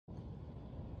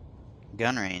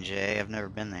Gun range, eh? I've never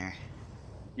been there.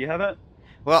 You haven't?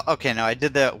 Well, okay, no, I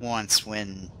did that once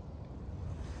when...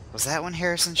 Was that when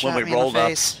Harrison When shot we me in the rolled up.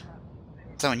 face?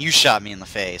 That's when you shot me in the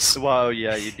face. Well,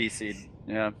 yeah, you DC'd.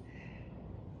 Yeah.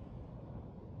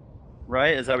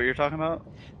 Right? Is that what you're talking about?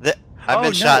 I've Oh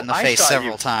been shot no, in the I face shot you.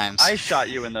 several times. I shot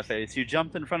you in the face. You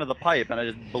jumped in front of the pipe and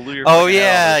I just blew your Oh fucking head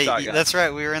off with a yeah, shotgun. that's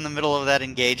right. We were in the middle of that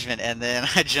engagement, and then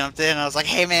I jumped in. And I was like,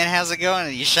 "Hey man, how's it going?"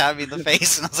 And you shot me in the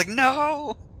face, and I was like,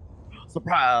 "No,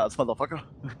 Surprise, motherfucker.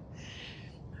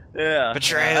 Yeah, I didn't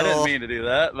betrayal." mean to do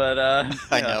that, but I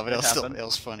yeah, know, but it happened. it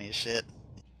was funny as shit.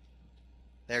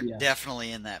 They're Yeah.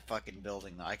 definitely in that fucking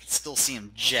building though. I can still see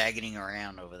them jagging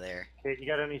around over there. Okay, you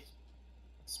got any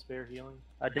spare healing?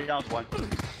 I downed one.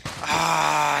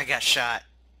 Ah, I got shot.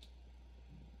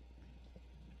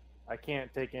 I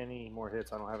can't take any more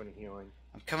hits. I don't have any healing.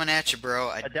 I'm coming at you, bro.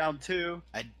 I downed two.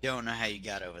 I don't know how you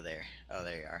got over there. Oh,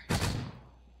 there you are.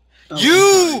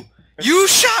 Oh, You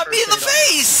shot me in the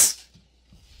face!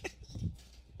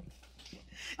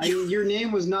 your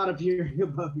name was not appearing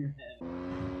above your head.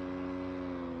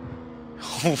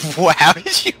 Wow, how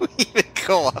did you even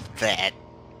go up that?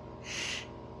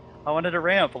 I wanted to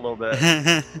ramp a little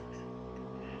bit.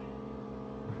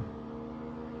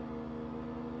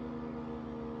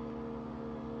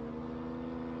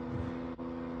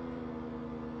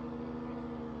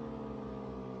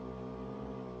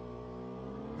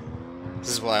 This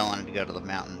is why I wanted to go to the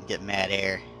mountain, get mad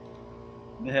air.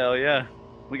 Hell yeah.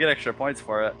 We get extra points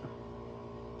for it.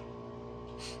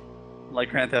 Like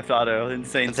Grand Theft Auto,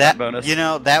 insane That bonus. You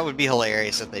know, that would be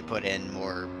hilarious if they put in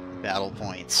more battle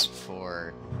points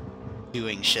for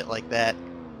doing shit like that.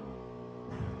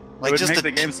 Like just make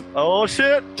the games. Oh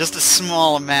shit! Just a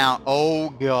small amount. Oh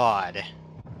god.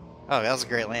 Oh, that was a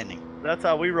great landing. That's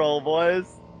how we roll, boys.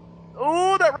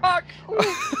 Oh, that rock!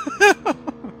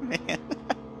 Man.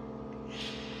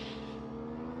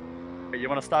 You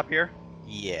want to stop here?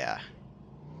 Yeah.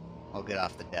 I'll get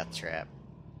off the death trap.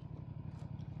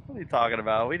 What are you talking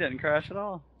about? We didn't crash at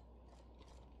all.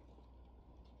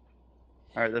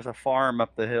 Alright, there's a farm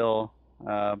up the hill.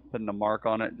 Putting a mark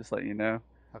on it, just let you know.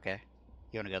 Okay.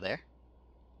 You want to go there?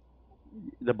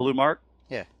 The blue mark?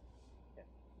 Yeah.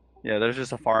 Yeah, there's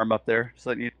just a farm up there. Just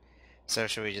letting you. So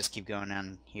should we just keep going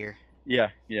down here? Yeah,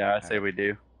 I say we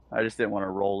do. I just didn't want to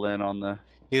roll in on the.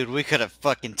 Dude, we could have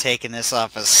fucking taken this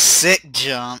off a sick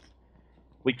jump.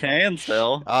 We can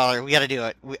still. Oh, we gotta do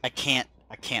it. I can't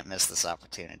miss this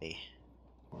opportunity.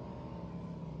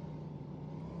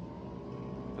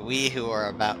 We who are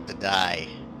about to die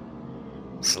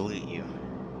salute you.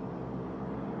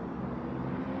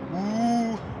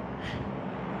 Woo!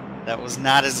 That was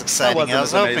not as exciting That as wasn't I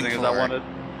was as hoping amazing as I for. wanted.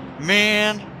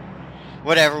 Man!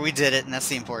 Whatever, we did it, and that's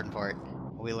the important part.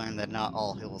 We learned that not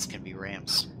all hills can be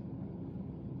ramps.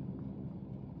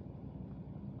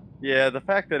 Yeah, the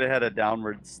fact that it had a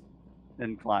downwards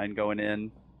incline going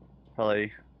in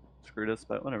probably screwed us,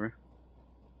 but whatever.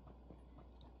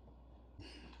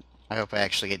 I hope I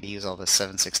actually get to use all this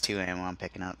 7.62 ammo I'm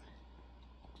picking up.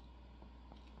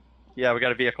 Yeah, we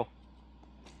got a vehicle.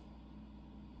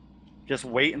 Just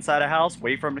wait inside a house,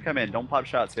 wait for him to come in. Don't pop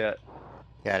shots yet.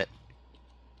 Got it.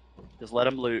 Just let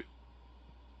him loot.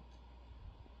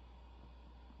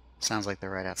 Sounds like they're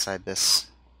right outside this.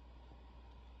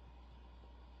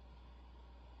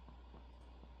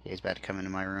 He's about to come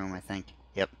into my room, I think.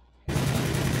 Yep.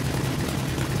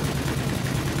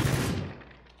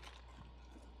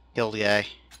 Killed guy.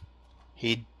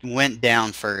 He went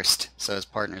down first, so his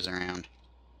partner's around.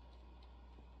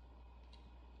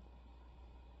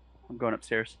 I'm going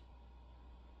upstairs.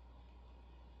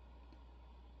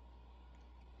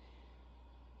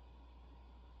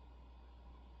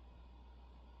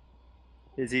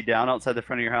 Is he down outside the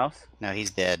front of your house? No,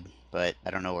 he's dead, but I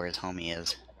don't know where his homie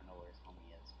is.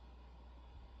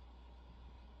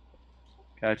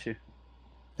 Got you.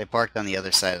 They parked on the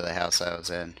other side of the house I was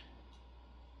in.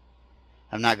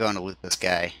 I'm not going to loot this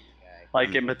guy.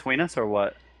 Like in between us or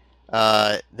what?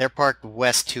 They're parked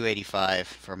west 285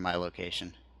 from my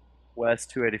location. West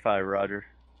 285, roger.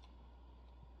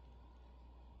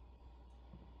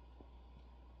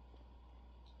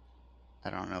 I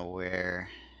don't know where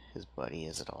his buddy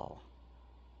is at all.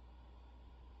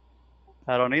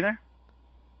 I don't either.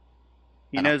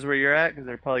 He knows where you're at because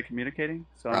they're probably communicating.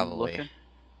 So I'm Probably. looking.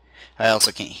 I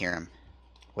also can't hear him.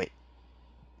 Wait.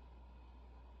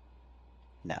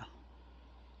 No.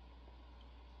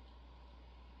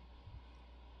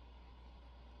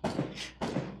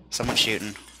 Someone's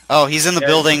shooting. Oh, he's in the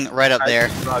building right up there.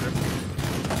 Roger.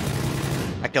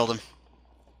 I killed him.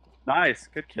 Nice,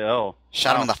 good kill.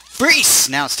 Shot him in the face!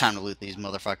 Now it's time to loot these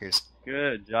motherfuckers.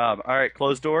 Good job. All right,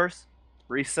 close doors.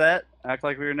 Reset. Act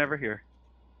like we were never here.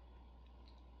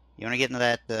 You want to get into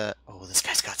that? Oh, this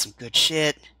guy's got some good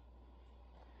shit.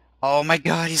 Oh my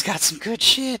god, he's got some good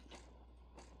shit.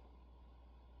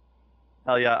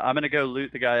 Hell yeah, I'm gonna go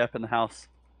loot the guy up in the house.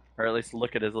 Or at least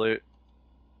look at his loot.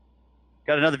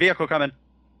 Got another vehicle coming.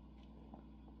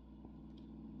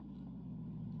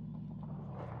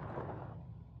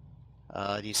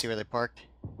 Do you see where they're parked?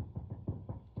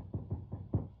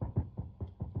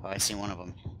 Oh, I see one of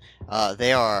them.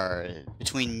 They are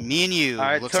between me and you.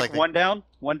 Alright, Looks took like one down.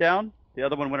 One down. The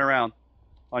other one went around.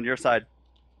 On your side.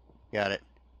 Got it.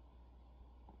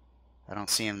 I don't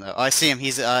see him though. Oh, I see him.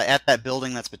 He's at that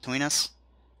building that's between us.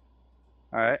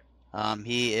 Alright.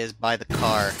 He is by the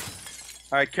car.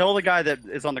 Alright, kill the guy that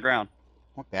is on the ground.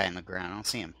 What guy in the ground? I don't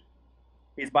see him.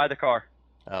 He's by the car.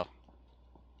 Oh.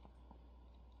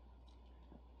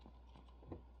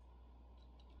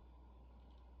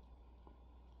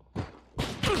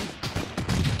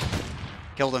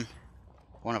 Killed him.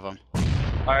 One of them.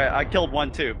 Alright, I killed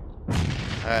one too.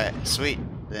 Alright, sweet.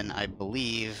 Then I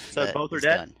believe So that both are he's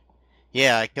dead? done.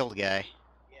 Yeah, I killed a guy.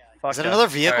 Fuck Is that yeah. another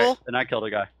vehicle? Alright, then I killed a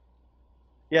guy.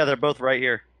 Yeah, they're both right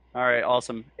here. Alright,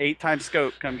 awesome. 8 times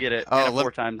scope, come get it. Oh, And a 4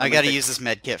 look, times. I gotta use this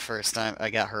med kit first. I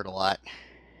got hurt a lot.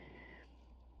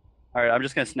 Alright, I'm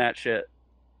just gonna snatch shit.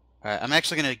 Alright, I'm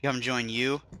actually gonna come join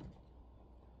you.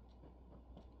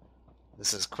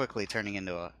 This is quickly turning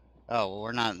into a... Oh, well,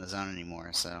 we're not in the zone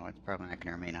anymore, so it's probably not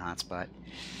gonna remain a hotspot.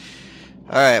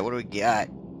 Alright, what do we got?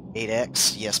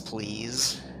 8x, yes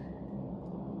please.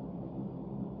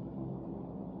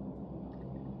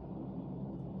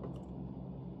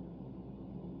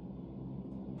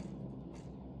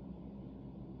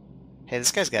 Hey,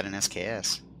 this guy's got an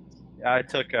SKS. I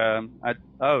took,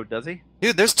 oh, does he?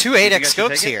 Dude, there's 2 think I 8x should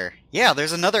scopes take it? here. Yeah,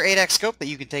 there's another 8x scope that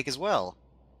you can take as well.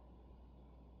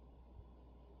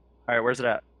 Alright, where's it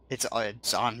at? It's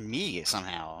on me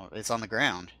somehow. It's on the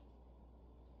ground.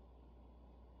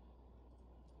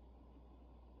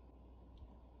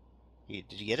 Did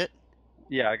you get it?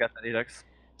 Yeah, I got that 8x.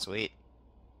 Sweet.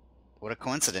 What a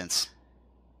coincidence.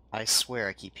 I swear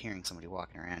I keep hearing somebody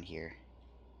walking around here.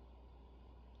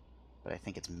 But I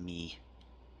think it's me.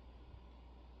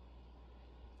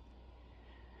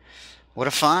 What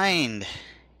a find!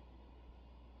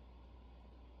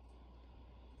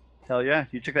 Hell yeah,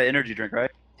 you took that energy drink,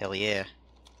 right? Hell yeah.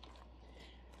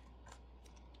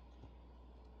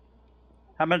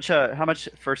 How much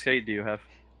first aid do you have?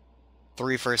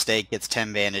 3 first aid kits,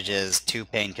 10 bandages, 2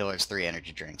 painkillers, 3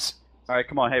 energy drinks. Alright,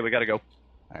 come on, hey, we gotta go.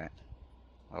 Alright.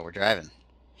 Oh, we're driving.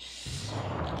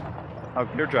 Oh,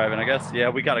 you're driving, I guess. Yeah,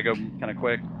 we gotta go kinda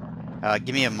quick.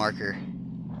 Give me a marker.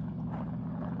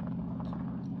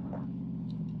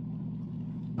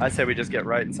 I say we just get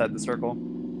right inside the circle.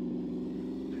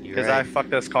 You're Because right. I fucked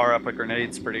this car up with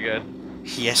grenades pretty good.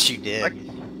 Yes, you did.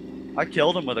 I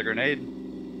killed him with a grenade.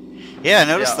 Yeah, I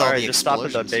noticed all alright, the just stop at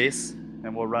explosions. the base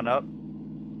and we'll run up.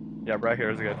 Yeah, right here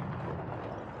is good.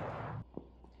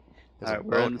 There's Alright, a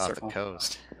we're in boat the off circle. the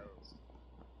coast.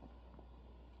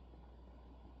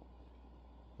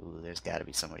 Ooh, there's got to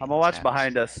be somebody. I'm gonna watch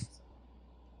behind us.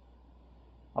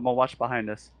 I'm gonna watch behind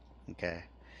us. Okay,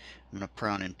 I'm gonna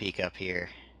prone and peek up here.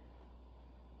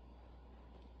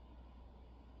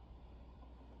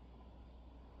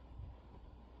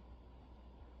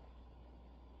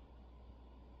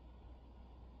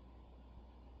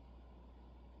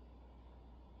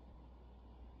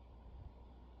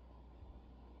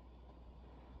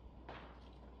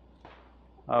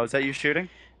 Oh, is that you shooting?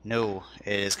 No,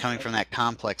 it is coming from that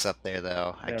complex up there,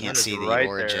 though. I Yeah, can't that is see the right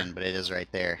origin, there. but it is right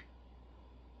there. Do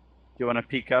you want to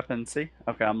peek up and see?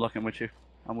 Okay, I'm looking with you.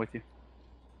 I'm with you.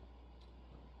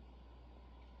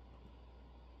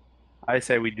 I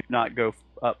say we do not go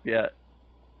up yet.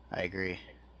 I agree.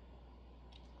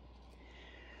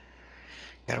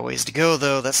 Got a ways to go,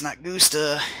 though. That's not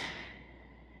Gusta.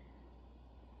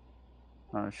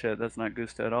 Oh shit, that's not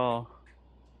Gusta at all.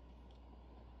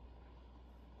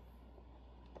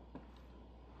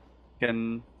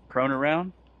 Can prone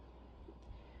around?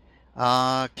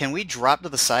 Can we drop to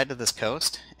the side of this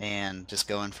coast and just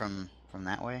go in from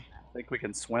that way? I think we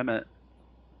can swim it.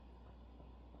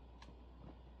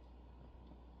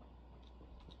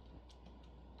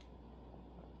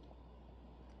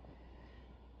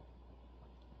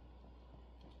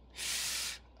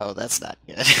 Oh, that's not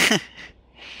good.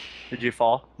 Did you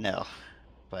fall? No,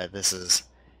 but this is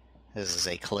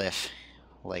a cliff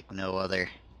like no other.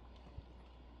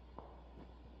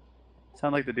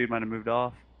 Sound like the dude might have moved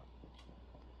off.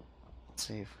 Let's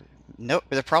see if we... Nope,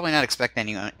 they're probably not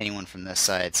expecting anyone from this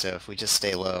side, so if we just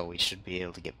stay low, we should be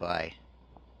able to get by.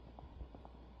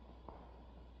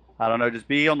 I don't know. Just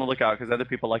be on the lookout because other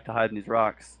people like to hide in these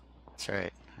rocks. That's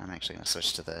right. I'm actually going to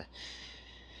switch to the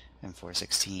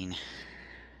M416.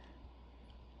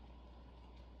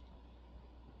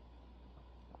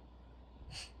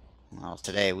 Well,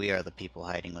 today we are the people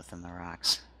hiding within the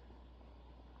rocks.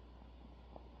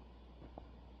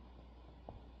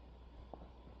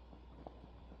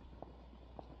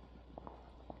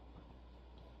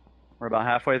 We're about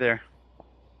halfway there.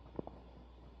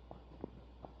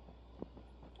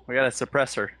 We got a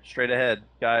suppressor straight ahead.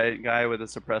 Guy with a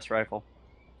suppressed rifle,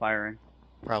 firing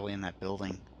Probably in that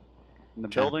building. in the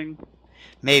Trying- building.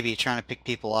 Maybe trying to pick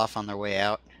people off on their way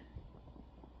out.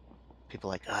 People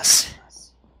like us.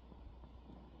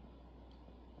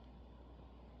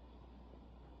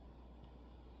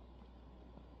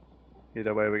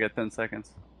 Either way, we get 10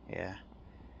 seconds. Yeah.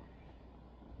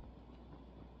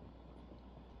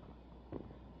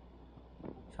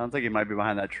 Sounds like he might be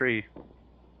behind that tree.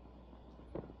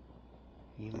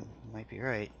 You might be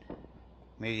right.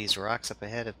 Maybe these rocks up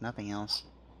ahead, if nothing else.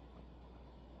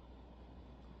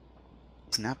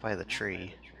 He's not by the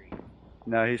tree.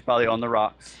 No, he's probably on the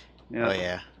rocks. Yeah. Oh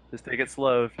yeah. Just take it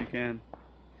slow if you can.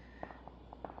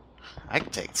 I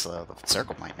could take it slow. The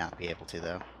circle might not be able to,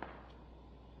 though.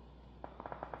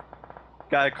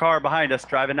 Got a car behind us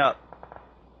driving up.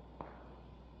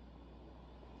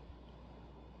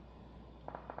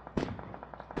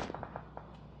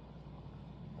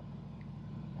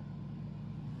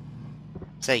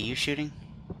 Is that you shooting?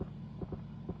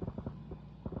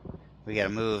 We gotta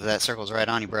move. That circle's right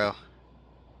on you, bro.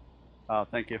 Oh,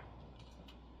 thank you.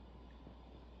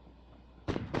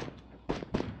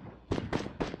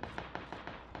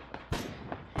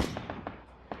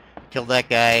 Killed that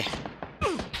guy.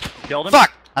 Killed him?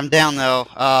 Fuck! I'm down though.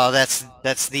 Oh,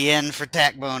 that's the end for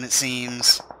Tackbone, it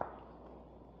seems.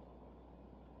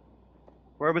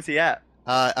 Where was he at?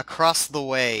 Across the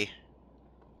way.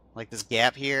 Like this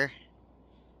gap here.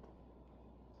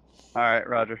 Alright,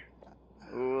 Roger.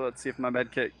 Ooh, let's see if my med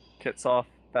kit's off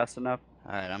fast enough.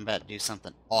 Alright, I'm about to do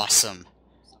something awesome.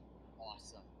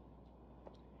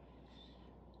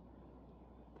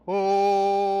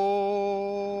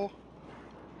 Oh!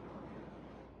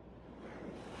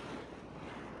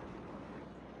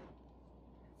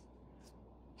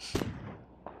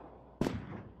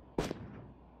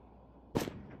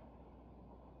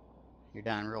 You're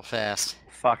dying real fast.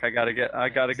 Fuck, I gotta get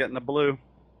in the blue.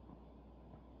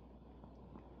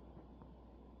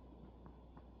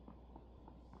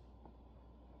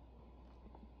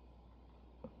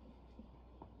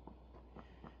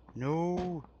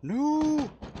 No! No!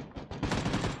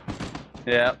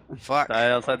 Yeah. Fuck.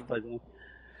 Died outside the play zone.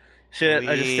 Shit,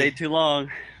 I just We- stayed too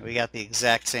long. We got the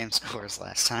exact same scores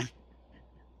last time.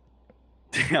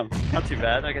 Damn, not too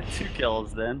bad. I got 2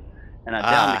 kills then. And I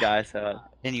downed Ah. the guy, so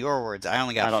In your words, I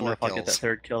only got I don't 4 know if I'll kills. get that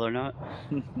 3rd kill or not.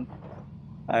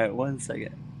 Alright, 1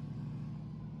 second.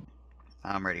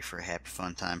 I'm ready for a happy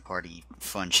fun time party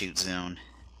fun shoot zone.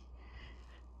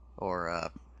 Or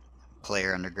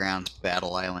PlayerUnknown's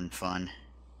Battle Island fun.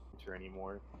 Sure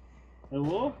anymore.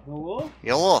 Hello? Hello?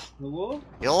 YOLO! Hello?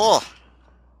 YOLO!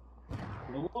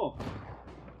 Hello?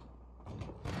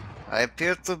 I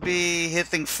appear to be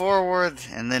hitting forward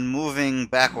and then moving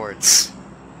backwards.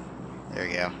 There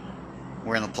you go.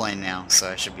 We're in the plane now, so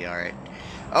I should be alright.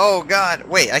 Oh god,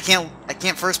 wait, I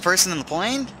can't first person in the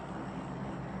plane?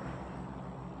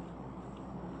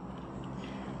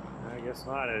 I guess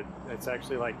not. It's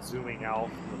actually like zooming out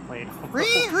from the plane.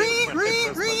 Ree, ree, When I ree,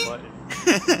 press ree. my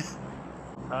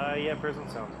button. Yeah, prison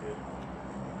sounds good.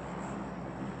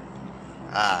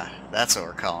 Ah, that's what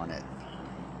we're calling it.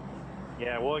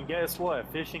 Yeah, well, and guess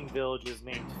what? Fishing village is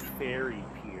named Ferry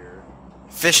Pier.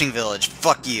 Fishing village,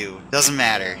 fuck you. Doesn't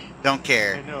matter. Don't I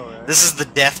care. know, right? This is the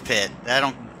death pit. I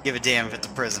don't give a damn if it's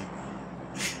a prison.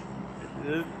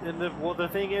 And the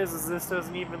thing is this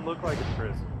doesn't even look like a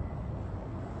prison.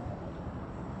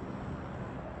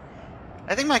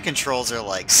 I think my controls are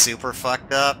like super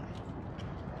fucked up.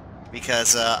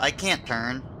 Because I can't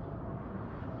turn.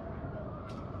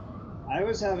 I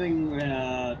was having,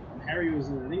 Harry was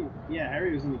in, I think, yeah,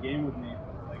 Harry was in the game with me.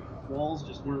 Like, walls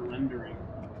just weren't rendering.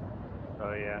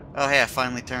 Oh yeah. Oh hey, I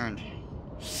finally turned.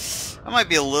 I might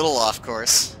be a little off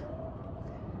course.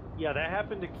 Yeah, that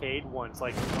happened to Cade once,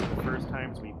 like one of the first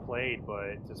times we played,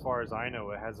 but as far as I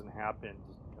know, it hasn't happened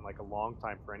in like a long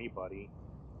time for anybody.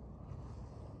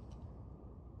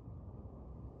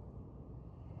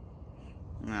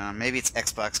 Maybe it's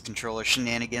Xbox controller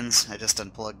shenanigans. I just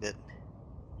unplugged it.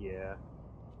 Yeah.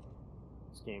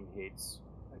 This game hates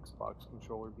Xbox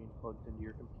controller being plugged into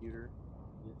your computer.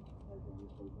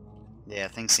 Yeah,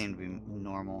 things seem to be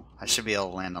normal. I should be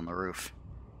able to land on the roof.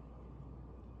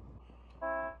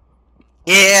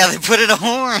 Yeah, they put in a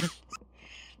horn!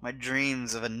 My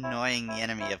dreams of annoying the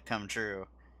enemy have come true.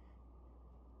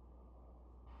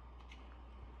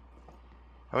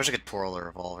 I wish I could twirl a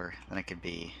revolver, then it could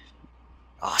be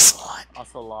Ocelot.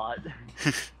 Ocelot.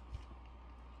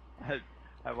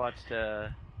 I watched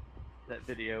that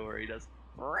video where he does.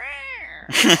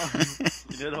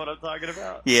 You know what I'm talking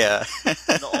about? Yeah.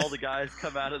 And all the guys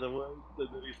come out of the woods, and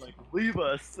then he's like, "Leave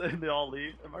us," and they all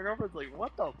leave. And my girlfriend's like,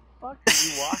 "What the fuck are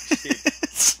you watching?"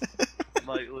 I'm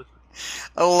like, listen,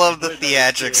 I love the Wait,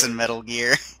 theatrics in Metal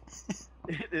Gear.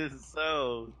 it is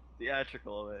so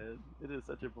theatrical, man. It is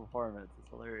such a performance. It's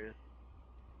hilarious.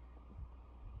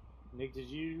 Nick, did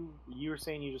you were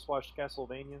saying you just watched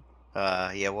Castlevania?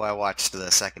 Yeah, well, I watched the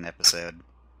second episode.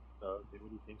 Dude, what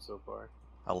do you think so far?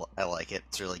 I like it.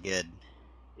 It's really good.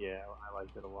 Yeah, I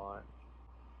liked it a lot.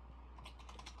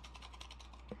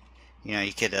 You know,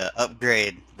 you could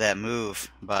upgrade that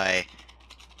move by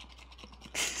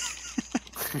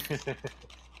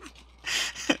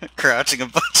crouching a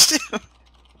bunch too.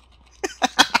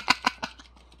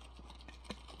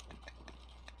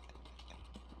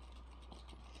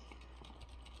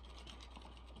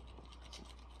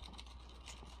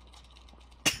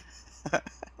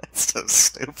 That's so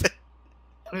stupid.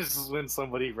 This is when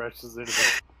somebody rushes into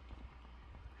the...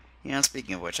 You know,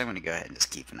 speaking of which, I'm gonna go ahead and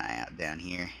just keep an eye out down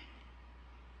here.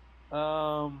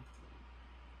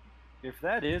 If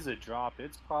that is a drop,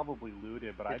 it's probably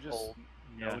looted, but I It's just old.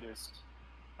 Yeah. noticed.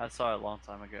 I saw it a long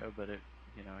time ago, but it,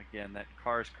 you know, again, that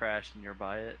car's crashed and you're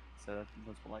by it, so that's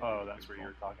most likely. Oh, that's what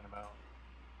you're talking about.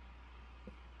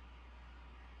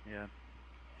 Yeah.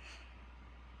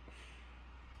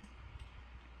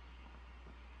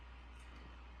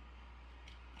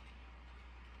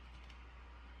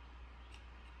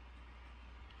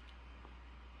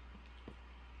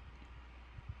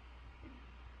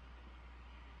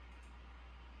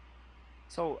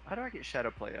 So, how do I get Shadow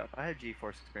Play up? I have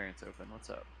GeForce Experience open. What's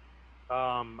up?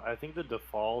 I think the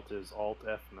default is Alt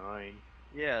F9.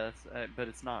 Yeah, that's, but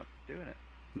it's not doing it.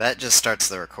 That just starts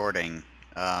the recording.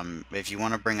 If you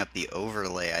want to bring up the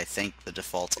overlay, I think the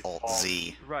default's Alt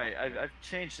Z. Right, I've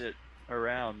changed it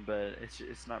around, but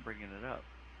it's not bringing it up.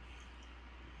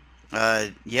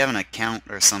 You have an account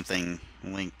or something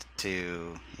linked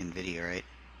to NVIDIA, right?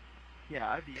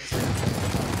 Yeah, I've used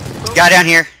it. Guy down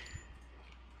here!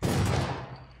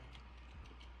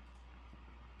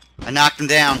 I knocked him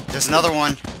down. There's another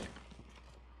one.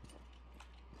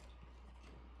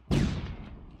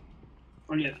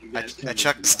 Oh, yeah, you I guys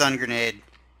chucked a stun grenade.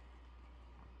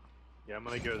 Yeah, I'm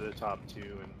gonna go to the top two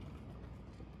and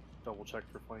double check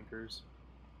for flankers.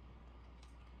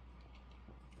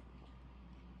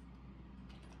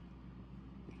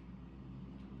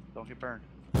 Don't get burned.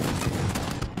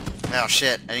 Oh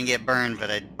shit, I didn't get burned, but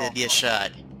I did get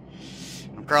shot.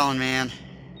 I'm crawling, man.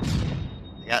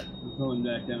 I'm going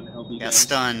back down to help you Got guys.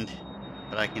 stunned,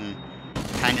 but I can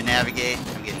kind of navigate.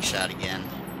 I'm getting shot again.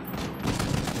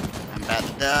 I'm about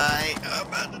to die. I'm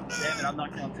about to die. Damn it, I'm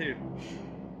knocked down too.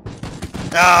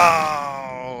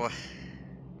 Oh!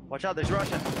 Watch out, there's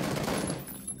Russian.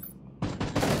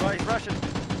 Right, he's Russian.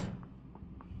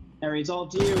 Harry, it's all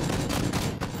to you.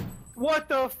 What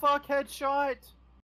the fuck, headshot?